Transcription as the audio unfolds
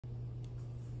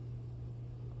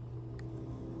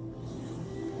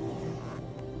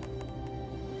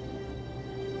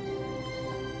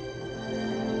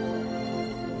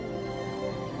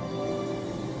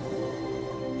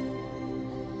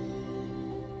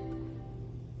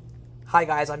Hi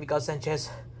guys, I'm Miguel Sanchez.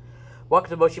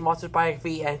 Welcome to Moshi Monsters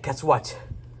Biography, and guess what?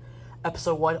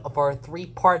 Episode 1 of our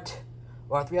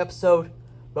three-episode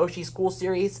Moshi School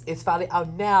series is finally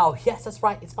out now. Yes, that's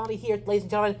right, it's finally here, ladies and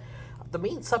gentlemen. The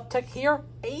main subtext here,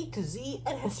 A to Z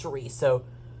and history. So,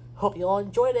 hope you all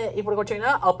enjoyed it. If you want to go check it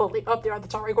out, I'll put a link up there at the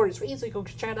top right corner of the screen so you can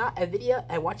check it out and video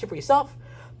and watch it for yourself.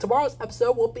 Tomorrow's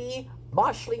episode will be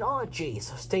Moshi,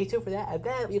 so stay tuned for that. And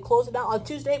then we'll close it out on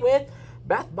Tuesday with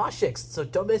Mathematics, so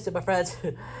don't miss it, my friends.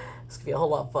 It's gonna be a whole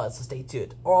lot of fun, so stay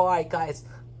tuned. Alright, guys,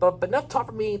 but enough talk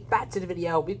from me. Back to the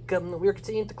video. We're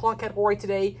continuing the clock category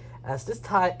today, as this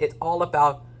time it's all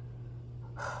about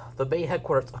the main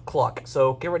headquarters of clock.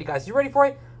 So get ready, guys. You ready for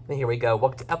it? Then here we go.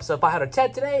 Welcome to episode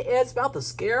 510. Today is about the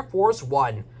Scare Force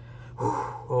 1. Whew,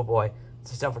 oh boy,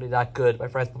 this is definitely not good, my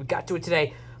friends, but we got to it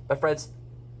today, my friends.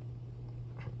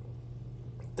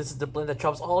 This is the blend that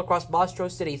travels all across Monstro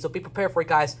City, so be prepared for it,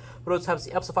 guys. For those who haven't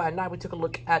seen episode 5 and 9, we took a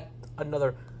look at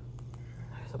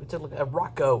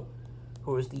Rocco,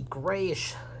 who is the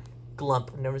grayish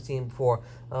glump we've never seen before.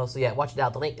 So yeah, watch it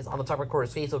out. The link is on the top right corner of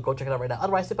the screen, so go check it out right now.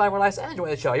 Otherwise, sit back, relax, and enjoy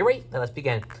the show. You ready? Then let's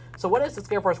begin. So what is the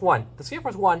Scare Force 1? The Scare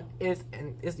Force 1 is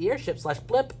the airship /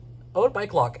 blimp owned by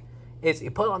Clock. It's a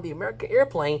put on the American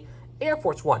airplane Air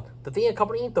Force 1. The thing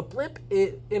accompanying the blimp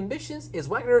emissions is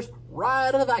Wagner's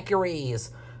Ride of the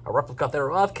Valkyries. A replica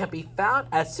thereof can be found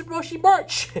at Super Moshi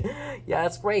merch. Yeah,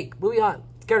 that's great. Moving on.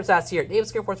 Character stats here. Name is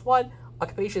Scare Force 1.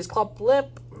 Occupation is Club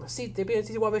Blimp. Debut in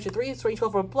Season 1, Mission 3. Strange call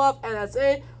from Bluff. And that's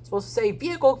it. I'm supposed to say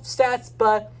vehicle stats,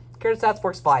 but character stats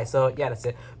works fine. So, yeah, that's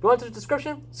it. Go on to the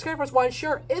description. Scare Force 1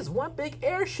 sure is one big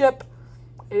airship.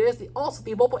 It is also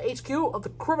the mobile HQ of the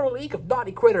Criminal League of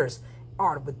Naughty Critters.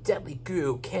 Armed with deadly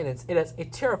goo cannons, it is a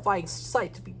terrifying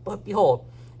sight to behold.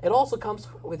 It also comes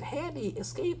with a handy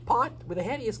escape pod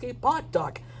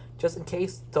dock, just in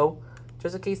case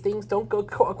things don't go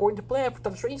according to plan for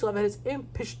Dr. Strangelove and his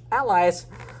impish allies.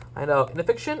 I know, in the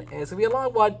fiction, it's gonna be a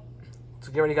long one.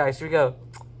 So get ready, guys. Here we go.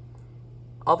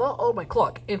 Although owned by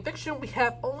Clock, in fiction we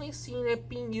have only seen it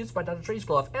being used by Dr.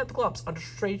 Strangelove and the Glumps under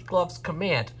Strangelove's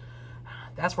command.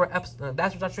 That's where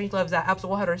Dr. Strangelove is at episode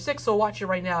 106. So watch it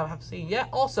right now. I have seen. Yeah.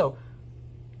 Also,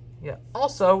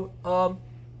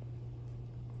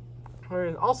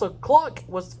 Clock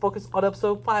was focused on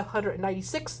episode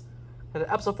 596 and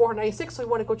episode 496, so you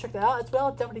want to go check that out as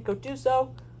well. Definitely go do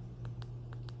so.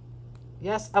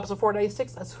 Yes, episode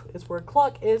 496 is where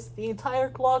Clock is, the entire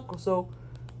Clock, so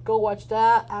go watch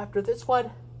that after this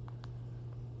one.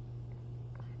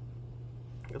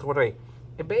 It's what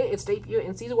it made its debut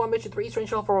in Season 1, Mission 3,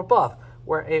 Strange Call from Above,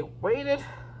 where it waited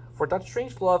for Dr.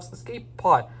 Strangelove's escape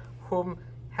pod, whom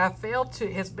have failed to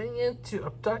his mission to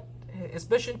abduct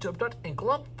and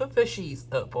glump the fishies.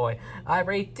 Oh boy. I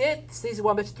already did Season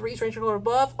 1, Mission 3, Strange Call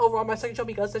Above over on my second channel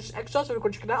because it's extra, so go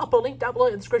check it out. I'll put a link down below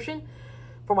in the description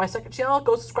for my second channel.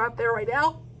 Go subscribe there right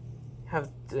now.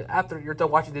 After you're done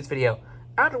watching this video.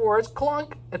 Afterwards,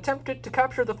 Clonk attempted to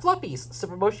capture the Fluffies.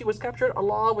 Super Moshi was captured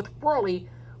along with Whirly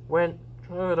when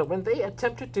they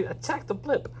attempted to attack the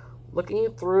blimp.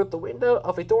 Looking through the window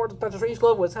of a door, Dr.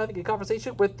 Strangelove was having a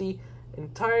conversation with the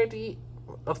entirety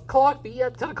of Clock via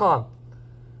telecom.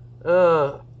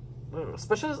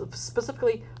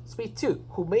 Specifically Sweet Tooth,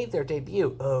 who made their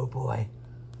debut. Oh boy.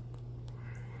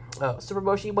 Super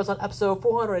Moshi was on episode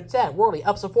 410, Whirly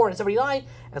episode 479,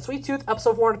 and Sweet Tooth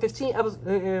episode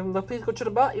 415. Please go check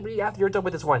them out immediately after you're done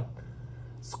with this one.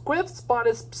 Squiff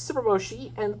spotted Super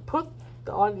Moshi and put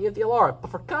on the alarm,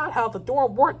 but forgot how the door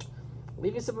worked,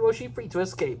 leaving Super Moshi free to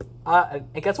escape.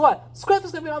 And guess what? Squiff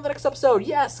is going to be on the next episode.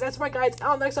 Yes, that's right, guys.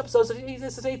 On the next episode, so you need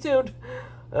to stay tuned.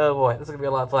 Oh boy, this is going to be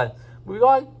a lot of fun. Moving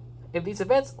on, in these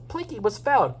events, Plinky was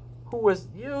found, who was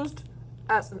used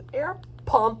as an air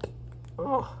pump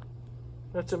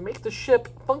to make the ship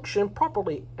function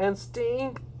properly and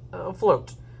staying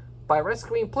afloat. By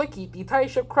rescuing Plinky, the entire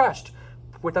ship crashed,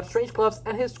 with Dr. Strangelove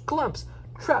and his Glumps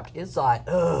trapped inside.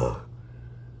 Ugh.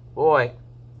 Boy.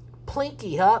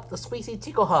 Plinky, huh? The Squeezy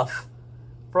Tickle Huff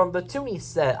from the Toonies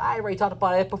set. I already talked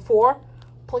about it before.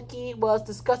 Plinky was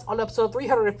discussed on episode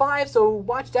 305, so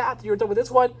watch that after you're done with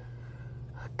this one.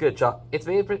 Good job. It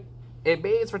made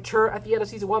its return at the end of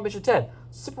Season 1, Mission 10,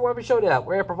 Super Weapon Showdown,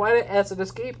 where it provided as an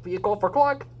escape vehicle for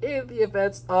Clock in the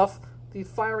events of the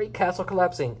fiery castle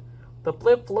collapsing. The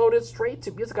blimp floated straight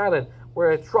to Music Island,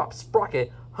 where it dropped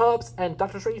Sprocket, Hubs, and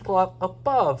Dr. Strangelove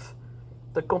above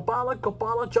the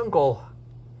Gobala jungle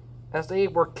as they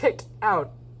were kicked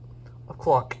out of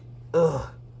Clock. Ugh.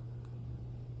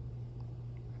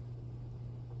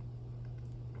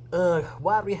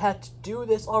 Why do we have to do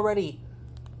this already?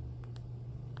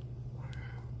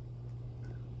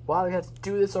 Wow, we have to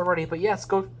do this already, but yes,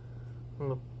 go.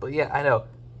 But yeah, I know.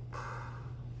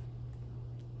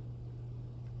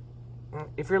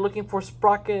 if you're looking for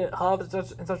Sprocket, Hub, and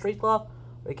such Strange Club,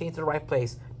 we came to the right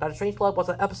place. Dr. Strange Club was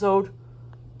on episode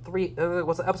 3.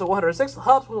 Was on episode 106.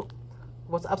 Hubs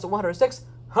was on episode 106.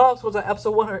 Hubs was on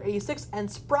episode 186, and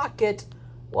Sprocket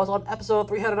was on episode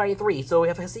 393. So if you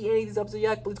haven't seen any of these episodes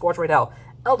yet, please go watch right now.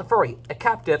 Elder Furry, a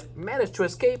captive, managed to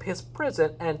escape his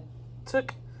prison and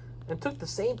took the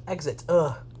same exit.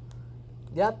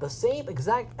 Yeah, the same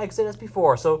exact exit as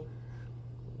before. So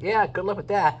yeah, good luck with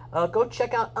that. Go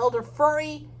check out Elder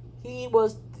Furry. He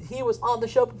was on the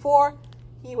show before.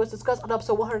 He was discussed on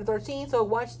episode 113. So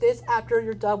watch this after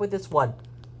you're done with this one.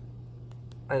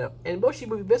 I know. In Moshi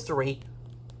Movie Mystery,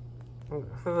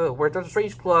 where Dr.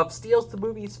 Strange Club steals the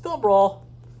movie's film roll,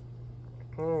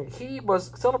 he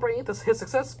was celebrating his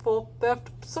successful theft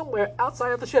somewhere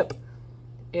outside of the ship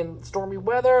in stormy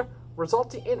weather,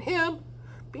 resulting in him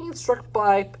being struck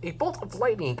by a bolt of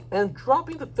lightning and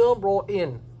dropping the film roll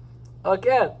in.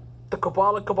 Again, the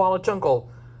Kabbalah jungle.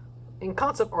 In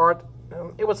concept art,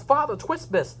 it was Father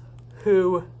Twistmas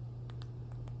who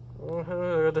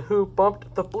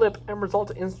bumped the blip and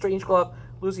resulted in Strange Glove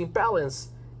losing balance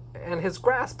and his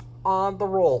grasp on the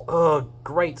roll.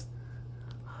 Great.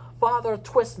 Father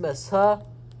Twistmas, huh?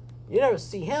 You never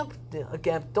see him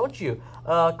again, don't you?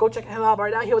 Go check him out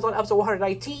right now. He was on episode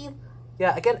 119.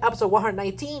 Yeah, again, episode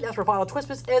 119. That's where Father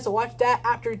Twistmas is. So watch that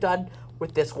after you're done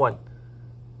with this one.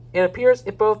 It appears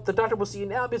in both the Doctor Will See You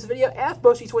Now music video and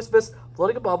Moshi Twistmas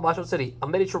floating above Macho City. A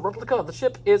miniature replica of the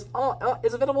ship is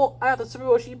available at the Super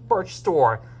Moshi merch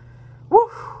store. Woo!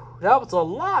 That was a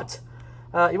lot.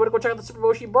 You want to go check out the Super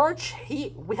Moshi merch?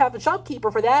 We have the shopkeeper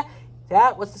for that.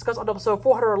 That was discussed on episode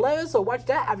 411, so watch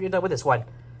that after you're done with this one.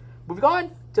 Moving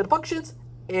on to the functions.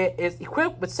 It is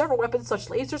equipped with several weapons such as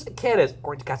lasers and cannons,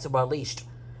 according to Katsuma Unleashed.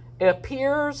 It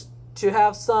appears to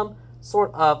have some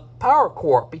sort of power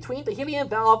core between the helium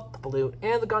valve, the balloon,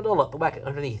 and the gondola, the wagon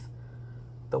underneath.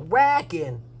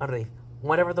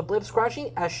 Whenever the blip's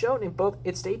crashing, as shown in both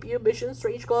its debut mission,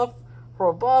 Strange Glove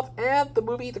from Above, and the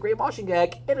movie The Great Motion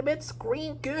Gag, it emits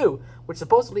green goo, which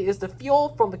supposedly is the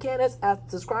fuel from the cannons as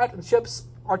described in the ship's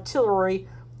artillery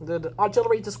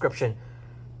description.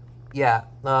 Yeah,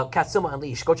 Katsuma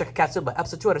Unleashed. Go check out Katsuma,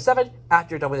 episode 207,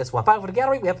 after you're done with this one. Finally, for the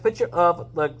gallery, we have a picture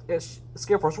of the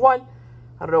Scare Force 1.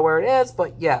 I don't know where it is,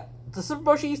 but yeah, the Super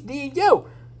Moshis need you.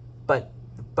 But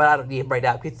I don't need him right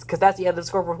now, because that's the end of the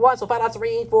Scare Force 1, so find out the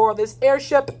rating for this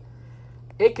airship.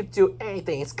 It can do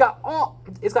anything. It's got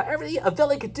everything a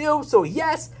villain could do, so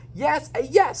yes,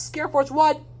 Scare Force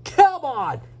 1, come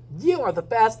on! You are the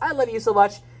best. I love you so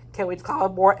much. Can't wait to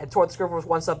comment more and tour the Scare Force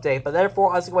 1 someday. But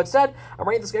therefore, as I said, I'm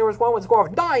rating the Scare Force 1 with a score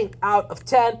of 9 out of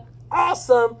 10.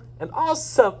 Awesome! An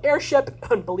awesome airship.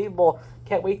 Unbelievable.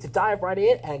 Can't wait to dive right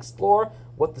in and explore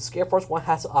what the Scare Force 1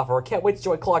 has to offer. Can't wait to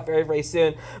join Clock very, very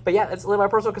soon. But yeah, that's my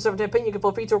personal conservative opinion. You can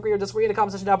feel free to agree or disagree in the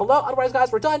comment section down below. Otherwise, guys,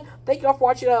 we're done. Thank you all for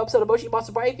watching another episode of Moshi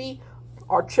Monsters Biography.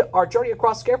 Our journey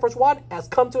across Scare Force 1 has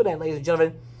come to an end, ladies and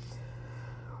gentlemen.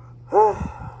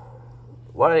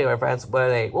 Well, anyway, friends,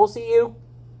 we'll see you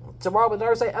tomorrow with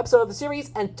another episode of the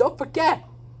series. And don't forget,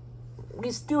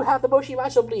 we do have the Moshi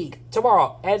Matchup League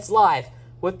tomorrow, and it's live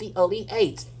with the Elite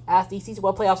 8 as the Season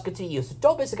 1 playoffs continue. So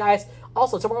don't miss it, guys.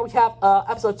 Also, tomorrow we have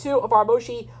episode 2 of our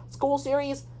Moshi School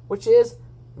series, which is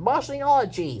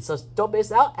Moshology. So don't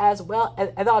miss out as well.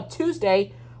 And on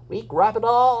Tuesday, we wrap it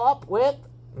all up with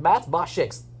Math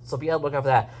Moshix. So be on the lookout for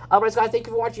that. Otherwise, guys, thank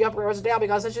you for watching. Up for down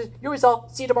because sessions. You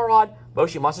yourself. See you tomorrow on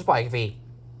Moshi Monsters Biography.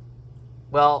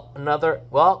 We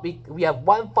have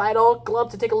one final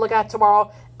glump to take a look at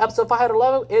tomorrow. Episode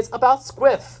 511 is about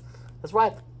Squiff. That's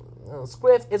right.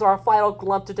 Squiff is our final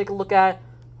glump to take a look at.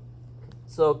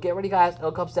 So get ready, guys.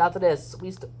 It comes down to this.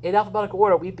 In alphabetical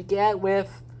order, we began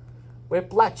with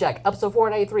Blackjack, episode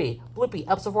 493. Bloopy,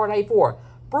 episode 494.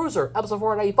 Bruiser, episode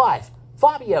 495.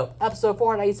 Fabio, episode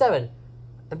 497.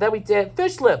 And then we did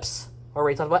Fish Lips.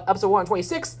 Already talked about episode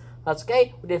 126. That's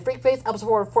okay. We did Freak Face,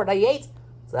 episode 498.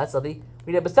 So that's something.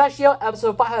 We did Pistachio,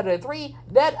 episode 503.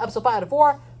 Ned, episode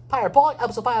 504. Pirate Pong,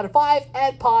 episode 505.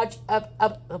 And Podge,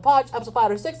 episode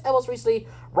 506. And most recently,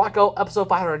 Rocco, episode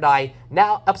 509.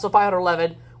 Now, episode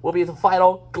 511 will be the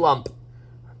final glump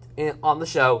on the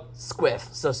show,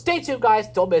 Squiff. So stay tuned, guys.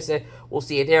 Don't miss it. We'll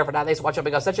see you there. For now, thanks for watching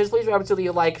Big Sessions. Please remember to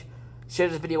leave a like, share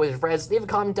this video with your friends, leave a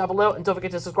comment down below, and don't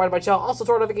forget to subscribe to my channel. Also,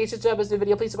 turn on notifications to miss new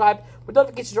video. Please subscribe with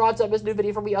notifications on to miss new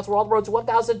video from me. Also, we're on the road to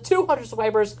 1,200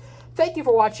 subscribers. Thank you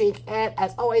for watching, and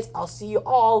as always, I'll see you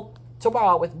all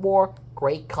tomorrow with more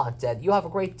great content. You have a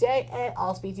great day, and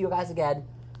I'll speak to you guys again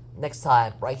next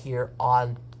time right here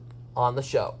on the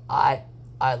show. I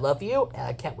love you, and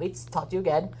I can't wait to talk to you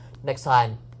again next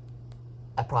time.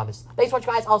 I promise. Thanks so much,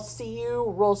 guys. I'll see you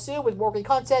real soon with more great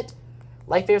content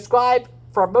Like, subscribe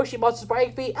for Moshi Monsters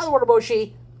Biography and the World of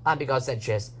Moshi. I'm Big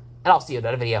Sanchez, and I'll see you in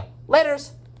another video.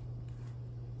 Laters!